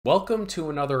Welcome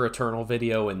to another Eternal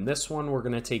video. In this one, we're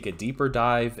going to take a deeper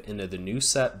dive into the new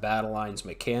set Battle Lines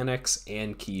mechanics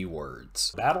and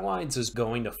keywords. Battle Lines is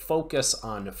going to focus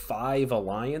on 5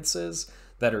 alliances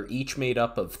that are each made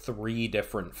up of 3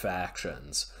 different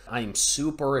factions. I'm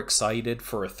super excited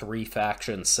for a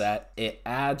 3-faction set. It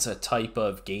adds a type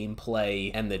of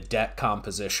gameplay and the deck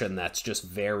composition that's just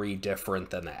very different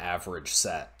than the average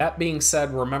set. That being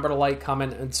said, remember to like,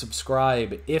 comment, and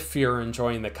subscribe if you're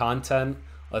enjoying the content.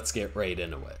 Let's get right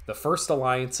into it. The first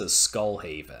alliance is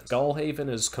Skullhaven. Skullhaven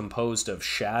is composed of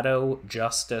Shadow,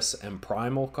 Justice, and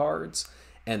Primal cards,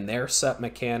 and their set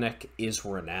mechanic is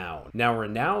Renown. Now,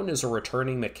 Renown is a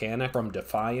returning mechanic from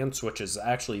Defiance, which is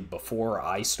actually before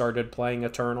I started playing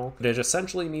Eternal. But it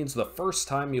essentially means the first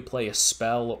time you play a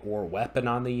spell or weapon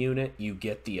on the unit, you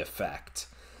get the effect.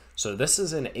 So this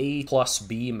is an A plus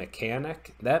B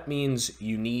mechanic. That means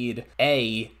you need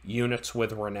A, units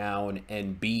with Renown,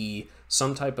 and B,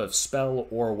 some type of spell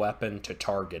or weapon to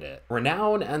target it.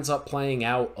 Renown ends up playing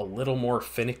out a little more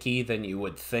finicky than you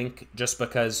would think, just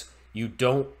because you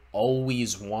don't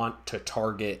always want to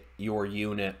target your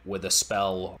unit with a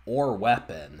spell or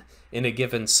weapon in a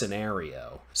given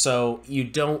scenario. So you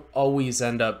don't always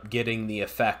end up getting the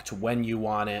effect when you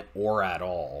want it or at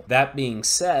all. That being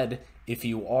said, if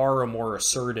you are a more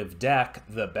assertive deck,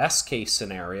 the best case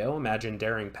scenario, imagine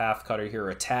Daring Pathcutter here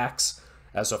attacks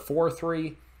as a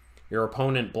 4/3, your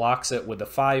opponent blocks it with a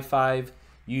 5/5,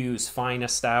 you use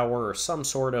Finest Hour or some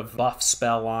sort of buff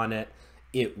spell on it,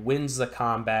 it wins the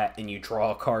combat, and you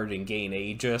draw a card and gain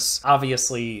Aegis.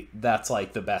 Obviously, that's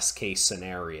like the best case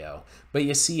scenario. But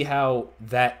you see how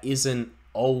that isn't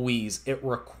always, it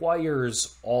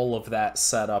requires all of that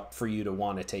setup for you to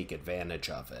want to take advantage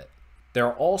of it.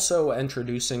 They're also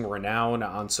introducing Renown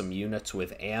on some units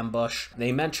with Ambush.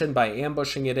 They mentioned by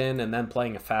ambushing it in and then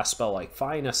playing a fast spell like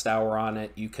Finest Hour on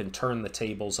it, you can turn the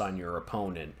tables on your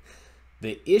opponent.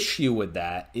 The issue with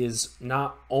that is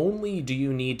not only do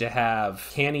you need to have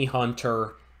Canny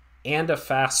Hunter and a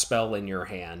fast spell in your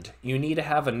hand, you need to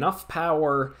have enough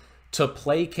power to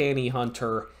play Canny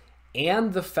Hunter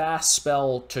and the fast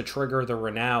spell to trigger the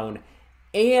Renown,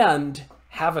 and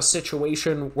have a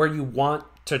situation where you want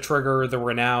to trigger the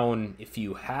Renown if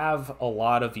you have a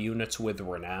lot of units with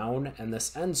Renown, and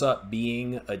this ends up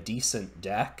being a decent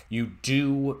deck. You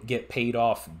do get paid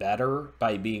off better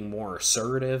by being more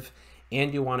assertive,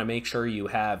 and you want to make sure you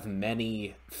have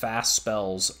many fast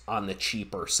spells on the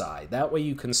cheaper side. That way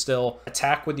you can still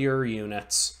attack with your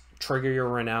units, trigger your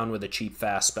Renown with a cheap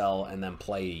fast spell, and then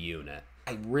play a unit.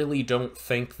 I really don't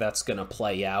think that's going to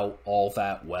play out all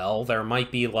that well. There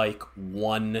might be like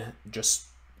one just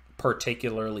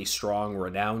particularly strong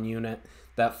Renown unit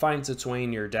that finds its way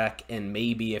in your deck, and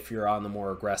maybe if you're on the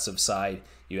more aggressive side,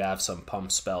 you have some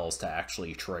pump spells to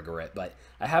actually trigger it. But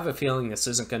I have a feeling this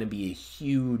isn't going to be a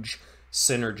huge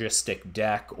synergistic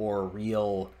deck or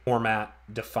real format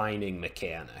defining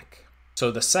mechanic.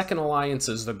 So the second alliance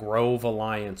is the Grove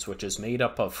Alliance, which is made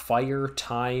up of Fire,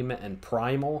 Time, and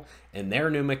Primal, and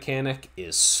their new mechanic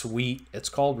is sweet. It's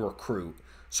called Recruit.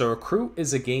 So Recruit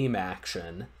is a game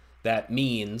action. That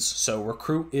means, so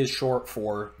Recruit is short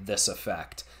for this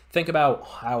effect. Think about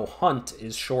how Hunt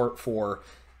is short for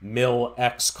mill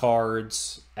X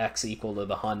cards, X equal to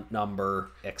the Hunt number,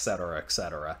 etc.,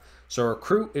 etc. So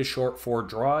Recruit is short for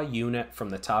draw a unit from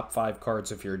the top 5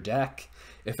 cards of your deck.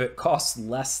 If it costs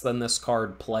less than this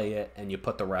card, play it, and you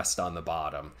put the rest on the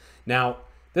bottom. Now,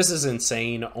 this is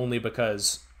insane only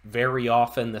because very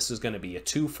often this is going to be a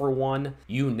 2-for-1.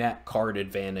 You net card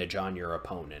advantage on your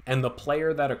opponent. And the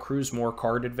player that accrues more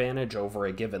card advantage over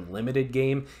a given limited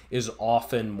game is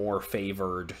often more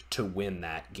favored to win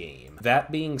that game.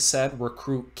 That being said,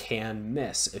 Recruit can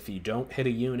miss. If you don't hit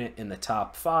a unit in the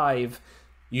top 5,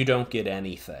 you don't get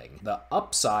anything. The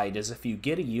upside is if you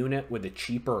get a unit with a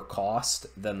cheaper cost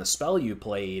than the spell you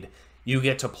played, you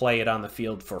get to play it on the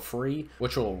field for free,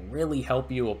 which will really help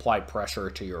you apply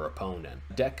pressure to your opponent.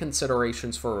 Deck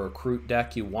considerations for a Recruit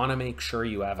deck: you want to make sure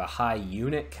you have a high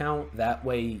unit count. That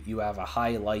way you have a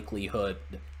high likelihood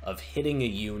of hitting a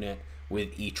unit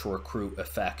with each Recruit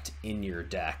effect in your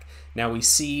deck. Now we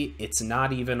see it's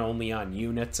not even only on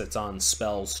units, it's on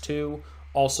spells too.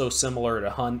 Also similar to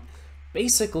Hunt.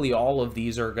 Basically, all of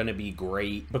these are going to be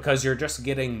great because you're just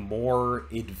getting more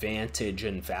advantage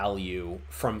and value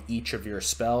from each of your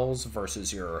spells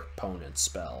versus your opponent's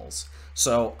spells.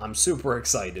 So I'm super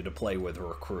excited to play with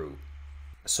Recruit.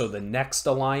 So the next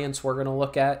alliance we're going to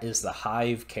look at is the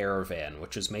Hive Caravan,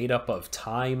 which is made up of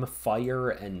Time, Fire,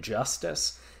 and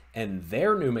Justice, and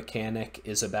their new mechanic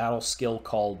is a battle skill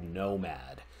called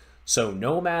Nomad. So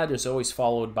Nomad is always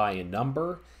followed by a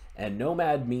number, And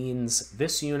Nomad means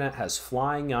this unit has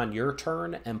flying on your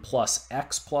turn and plus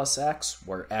X,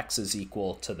 where X is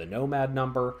equal to the Nomad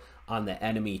number on the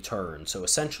enemy turn. So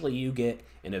essentially you get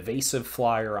an evasive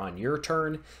flyer on your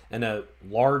turn and a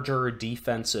larger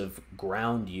defensive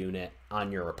ground unit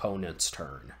on your opponent's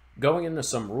turn. Going into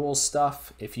some rules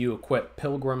stuff, if you equip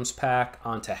Pilgrim's Pack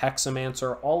onto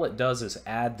Hexamancer, all it does is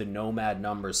add the Nomad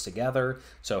numbers together.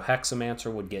 So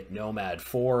Hexamancer would get Nomad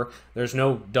 4. There's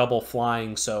no double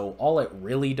flying, so all it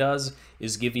really does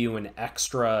is give you an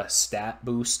extra stat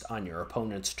boost on your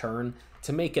opponent's turn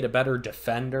to make it a better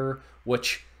defender,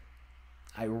 which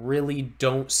I really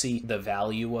don't see the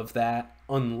value of that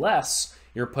unless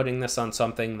you're putting this on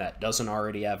something that doesn't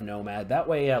already have Nomad. That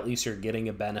way, at least you're getting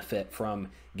a benefit from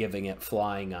giving it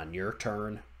flying on your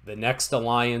turn. The next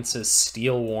alliance is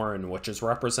Steel Warren, which is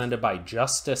represented by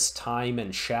Justice, Time,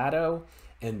 and Shadow,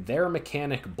 and their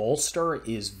mechanic Bolster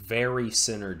is very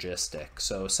synergistic.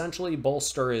 So essentially,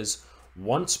 Bolster is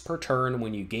once per turn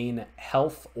when you gain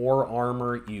health or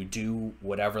armor, you do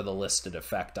whatever the listed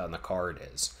effect on the card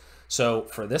is. So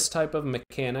for this type of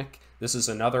mechanic, this is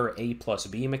another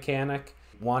A+B mechanic.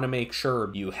 Want to make sure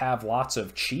you have lots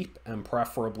of cheap and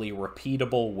preferably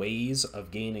repeatable ways of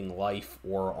gaining life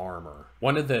or armor.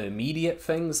 One of the immediate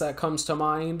things that comes to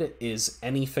mind is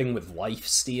anything with life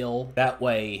steal. That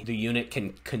way the unit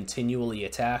can continually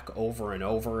attack over and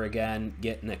over again,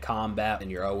 get into combat, and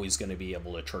you're always going to be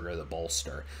able to trigger the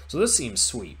bolster. So this seems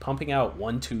sweet. Pumping out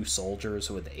 1/2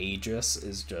 soldiers with Aegis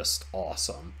is just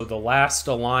awesome. So the last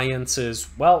alliance is,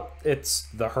 well, it's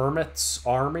the Hermit's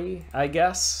army, I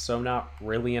guess. So not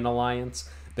really an alliance.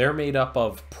 They're made up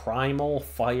of Primal,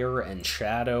 Fire, and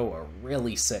Shadow, a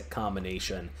really sick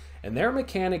combination. And their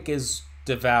mechanic is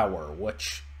Devour,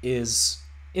 which is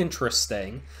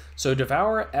interesting. So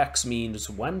Devour X means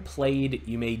when played,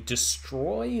 you may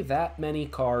destroy that many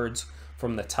cards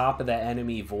from the top of the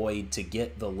enemy void to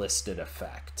get the listed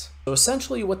effect. So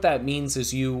essentially what that means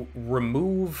is you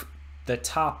remove the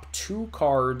top 2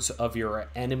 cards of your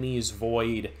enemy's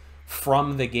void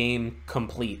from the game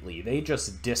completely. They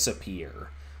just disappear.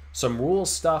 Some rule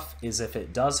stuff is if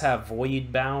it does have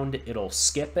Void Bound, it'll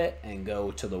skip it and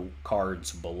go to the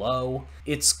cards below.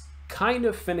 It's kind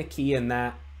of finicky in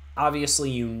that obviously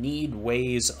you need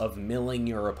ways of milling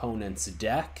your opponent's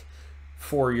deck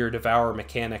for your Devour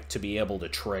mechanic to be able to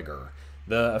trigger.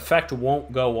 The effect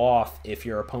won't go off if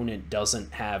your opponent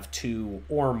doesn't have 2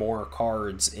 or more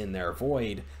cards in their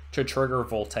void to trigger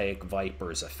Voltaic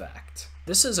Viper's effect.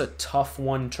 This is a tough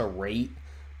one to rate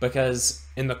because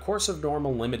in the course of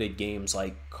normal limited games,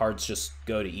 like cards just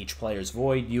go to each player's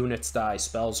void, units die,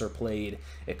 spells are played,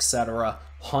 etc.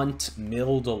 Hunt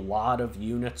milled a lot of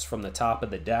units from the top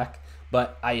of the deck,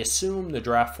 but I assume the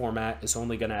draft format is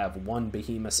only going to have 1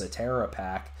 Behemoth Cetera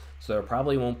pack, so there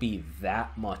probably won't be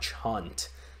that much Hunt.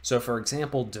 So for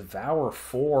example, Devour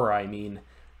 4, I mean,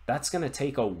 that's going to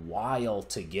take a while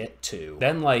to get to.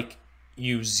 Then like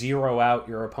you zero out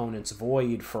your opponent's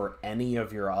void for any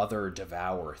of your other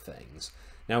Devour things.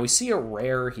 Now we see a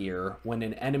rare here. When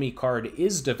an enemy card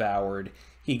is devoured,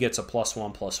 he gets a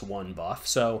 +1/+1 buff.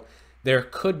 So there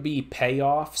could be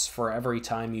payoffs for every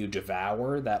time you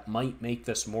devour that might make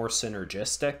this more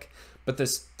synergistic. But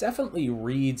this definitely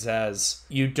reads as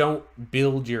you don't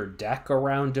build your deck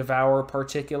around Devour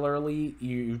particularly.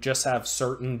 You just have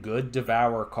certain good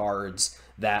Devour cards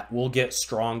that will get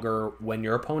stronger when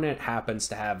your opponent happens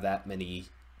to have that many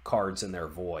cards in their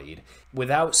void.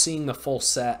 Without seeing the full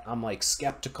set, I'm like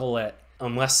skeptical at,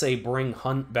 unless they bring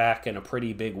Hunt back in a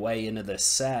pretty big way into this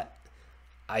set,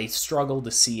 I struggle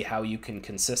to see how you can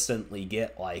consistently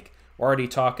get, like, we're already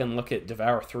talking, look at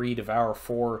Devour 3, Devour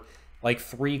 4, like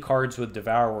 3 cards with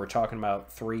Devour, we're talking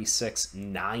about 3, 6,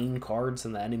 9 cards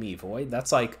in the enemy void.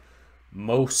 That's like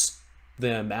most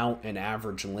the amount an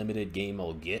average limited game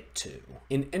will get to.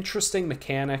 An interesting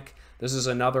mechanic, this is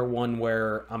another one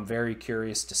where I'm very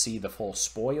curious to see the full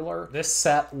spoiler. This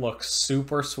set looks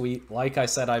super sweet. Like I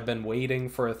said, I've been waiting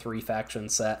for a 3-faction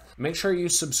set. Make sure you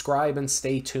subscribe and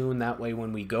stay tuned. That way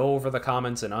when we go over the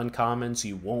commons and uncommons,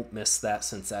 you won't miss that,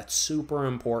 since that's super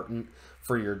important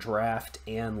for your draft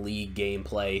and league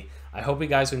gameplay. I hope you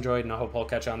guys enjoyed, and I hope I'll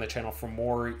catch you on the channel for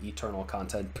more Eternal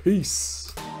content.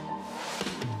 Peace!